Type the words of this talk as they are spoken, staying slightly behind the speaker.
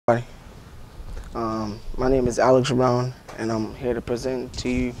My name is Alex Brown, and I'm here to present to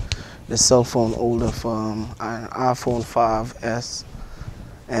you the cell phone holder from an iPhone 5S.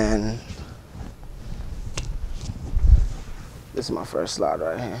 And this is my first slide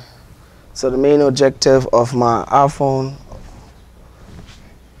right here. So the main objective of my iPhone,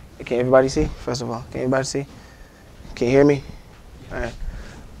 can everybody see? First of all, can everybody see? Can you hear me? All right.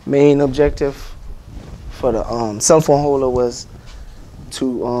 Main objective for the cell phone holder was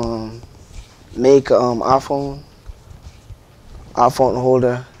to make an iPhone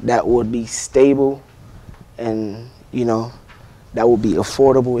holder that would be stable and, you know, that would be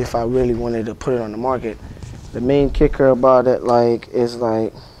affordable if I really wanted to put it on the market. The main kicker about it is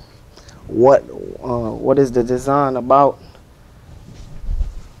what is the design about?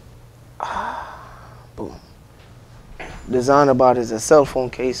 Boom. Design about is a cell phone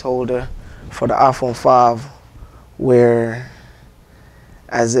case holder for the iPhone 5, where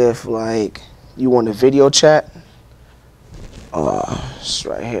as if you want a video chat. It's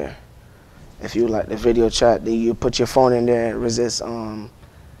right here. If you like the video chat, then you put your phone in there. It resists. Well,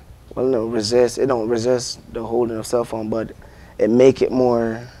 no, resist. It don't resist the holding of cell phone, but it make it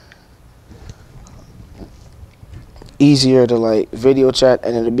more easier to video chat,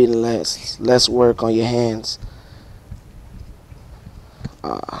 and it'll be less work on your hands.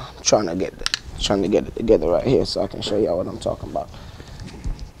 Trying to get it together right here so I can show y'all what I'm talking about.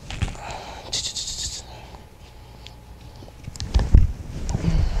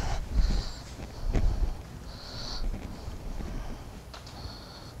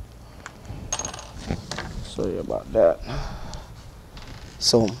 Sorry about that.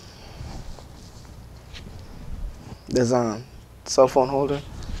 So, design cell phone holder.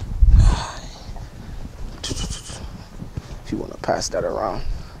 If you want to pass that around,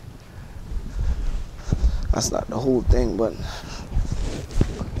 that's not the whole thing, but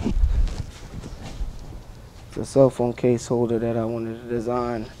it's a cell phone case holder that I wanted to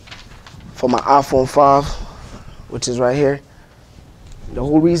design for my iPhone 5, which is right here. The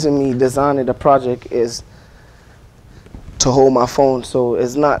whole reason me designing the project is to hold my phone, so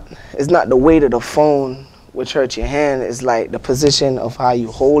it's not the weight of the phone which hurts your hand. It's like the position of how you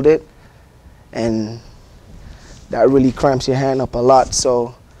hold it, and that really cramps your hand up a lot.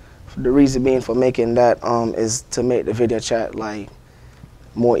 So the reason being for making that is to make the video chat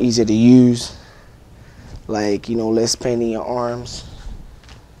more easy to use, less pain in your arms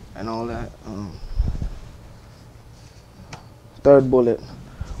and all that. Third bullet,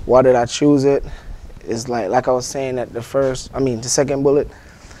 why did I choose it? Is like I was saying at the second bullet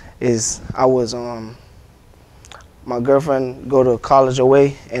is I was my girlfriend go to college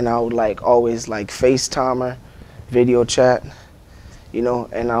away, and I would always FaceTime her, video chat,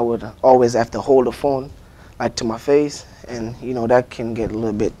 and I would always have to hold the phone to my face, and that can get a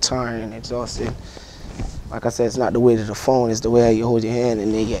little bit tiring and exhausting. Like I said, it's not the weight of the phone, it's the way how you hold your hand,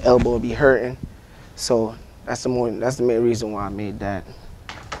 and then your elbow will be hurting. So that's the main reason why I made that,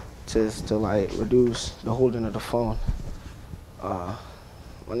 just to reduce the holding of the phone. My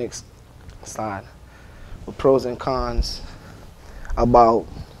next slide, the pros and cons about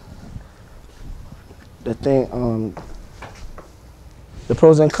the thing. The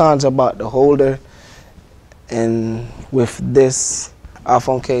pros and cons about the holder and with this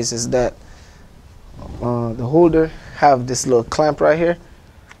iPhone case is that the holder have this little clamp right here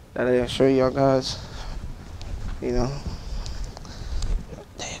that I'll show y'all guys. There you go.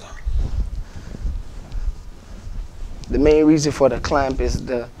 The main reason for the clamp is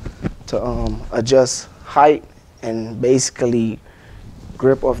to adjust height and basically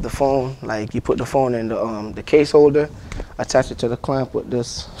grip of the phone. You put the phone in the case holder, attach it to the clamp with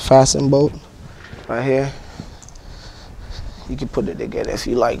this fasten bolt right here. You can put it together if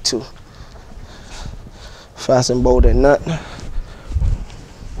you like to. Fasten bolt and nut.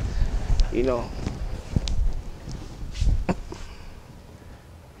 You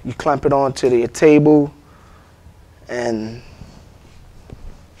clamp it onto your table, and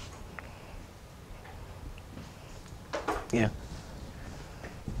yeah,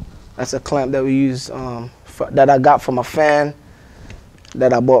 that's a clamp that we use that I got from a fan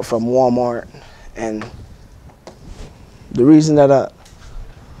that I bought from Walmart. And the reason that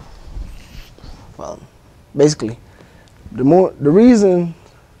basically the reason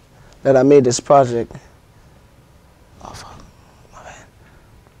that I made this project,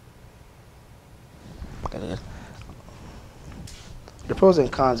 the pros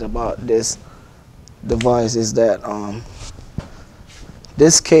and cons about this device is that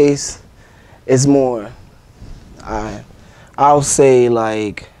this case is more, I'll say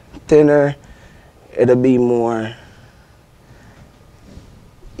thinner. It'll be more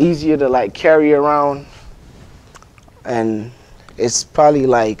easier to like carry around, and it's probably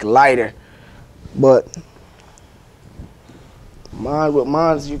like lighter. But with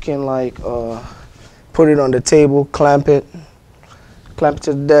mine you can like put it on the table, clamp it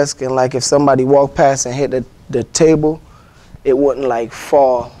to the desk, and like if somebody walked past and hit the table, it wouldn't like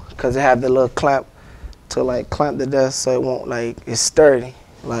fall, because it have the little clamp to like clamp the desk, so it won't like, it's sturdy.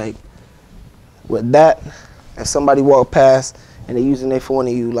 Like with that, if somebody walk past and they're using their phone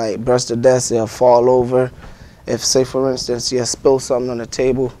and you like brush the desk, it'll fall over. If, say for instance, you spill something on the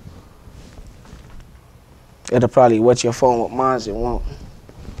table, it'll probably wet your phone. With mine, it won't.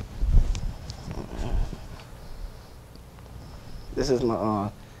 This is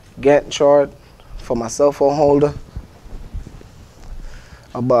my Gantt chart for my cell phone holder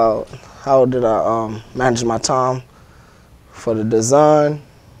about how did I manage my time for the design.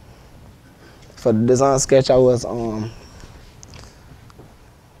 For the design sketch, I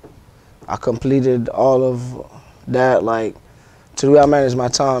completed all of that. Like, to the way I manage my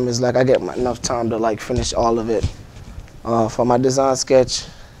time is like I get enough time to like finish all of it. For my design sketch,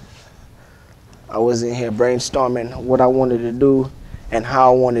 I was in here brainstorming what I wanted to do and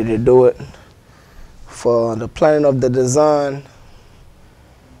how I wanted to do it. For the planning of the design,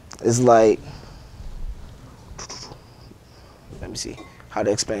 it's like, let me see how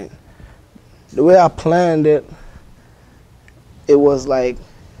to explain it. The way I planned it, it was like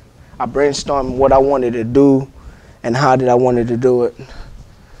I brainstormed what I wanted to do and how did I wanted to do it.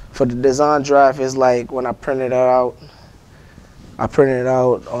 For the design draft, it's like when I printed it out, a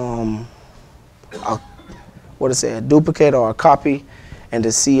duplicate or a copy, and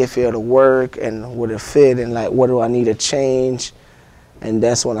to see if it'll work and would it fit and like what do I need to change. And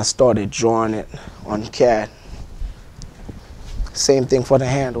that's when I started drawing it on CAD. Same thing for the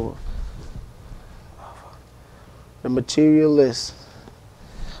handle. The material list.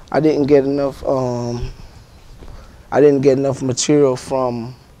 I didn't get enough material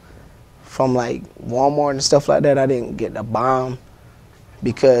from like Walmart and stuff like that. I didn't get to buy them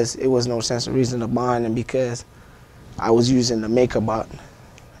because it was no sense of reason to buy them, because I was using the MakerBot,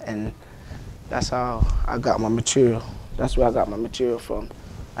 and that's how I got my material. That's where I got my material from.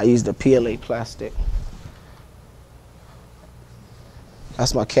 I used the PLA plastic.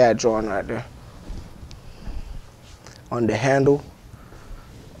 That's my CAD drawing right there. On the handle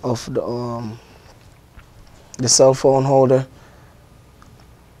of the cell phone holder,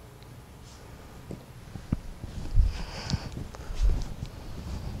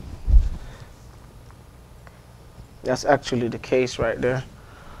 that's actually the case right there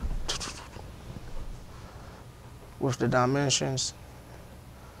with the dimensions.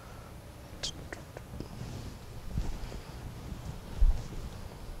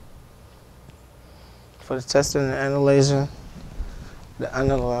 For the testing and analyzing, the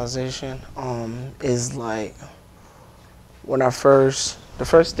analyzation is like when the first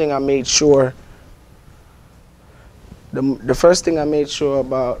thing I made sure, the first thing I made sure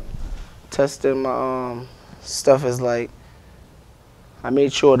about testing my stuff is like I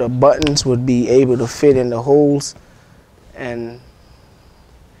made sure the buttons would be able to fit in the holes, and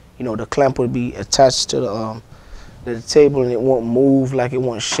you know the clamp would be attached to the table and it won't move, like it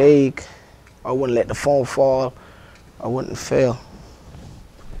won't shake. I wouldn't let the phone fall. I wouldn't fail.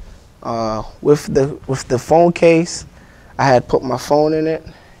 With the phone case, I had put my phone in it,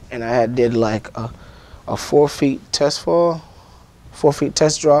 and I had did like a 4 feet test fall, 4 feet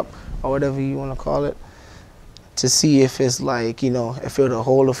test drop, or whatever you want to call it, to see if it's like, you know, if it'll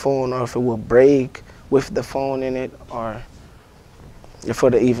hold the phone or if it will break with the phone in it, or if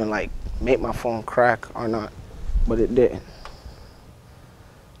it'll even like make my phone crack or not. But it didn't.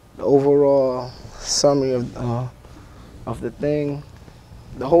 The overall summary of the thing,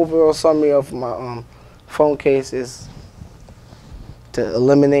 the overall summary of my phone case is to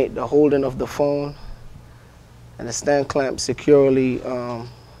eliminate the holding of the phone, and the stand clamp securely.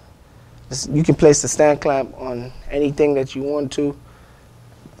 You can place the stand clamp on anything that you want to.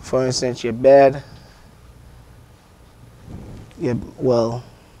 For instance, your bed, the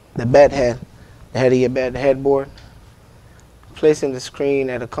bed head, the head of your bed, the headboard. Placing the screen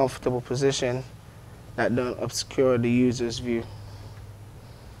at a comfortable position that don't obscure the user's view.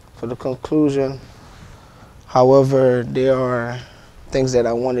 For the conclusion, however, there are things that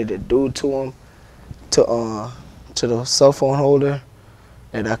I wanted to do to them, to the cell phone holder,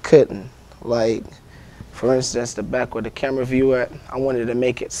 that I couldn't. Like, for instance, the back where the camera view at, I wanted to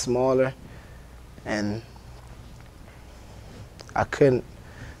make it smaller, and I couldn't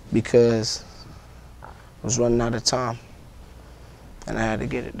because I was running out of time, and I had to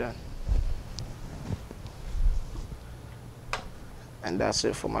get it done. And that's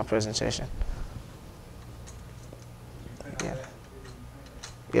it for my presentation. Yeah.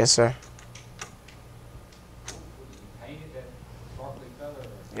 Yes, sir.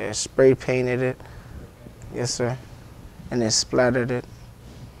 Yeah, spray painted it. Yes, sir. And then splattered it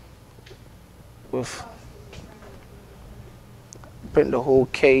with print the whole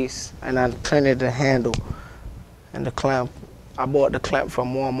case, and I printed the handle and the clamp. I bought the clamp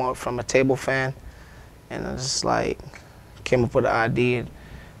from Walmart from a table fan, and I just like came up with the idea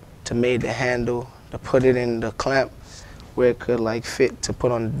to make the handle, to put it in the clamp where it could like fit to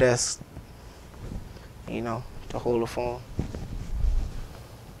put on the desk, you know, to hold the phone.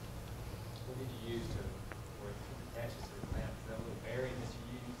 What did you use to, where it attaches to the clamp? Is that a little bearing that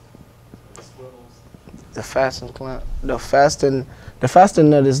you use? The swivels? The fasten clamp, the fasten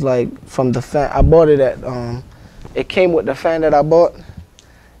nut is like from the fan. I bought it at it came with the fan that I bought,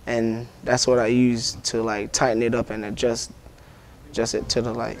 and that's what I used to like tighten it up and adjust it to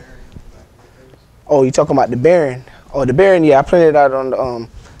the like. Oh, you talking about the bearing? Oh, the bearing, yeah, I printed it out on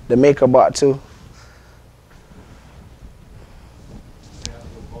the maker bot too.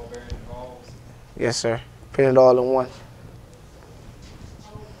 Yes, sir. Printed all in one.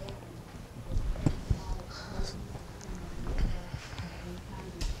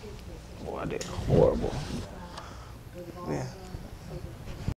 Oh, I did horrible. Yeah.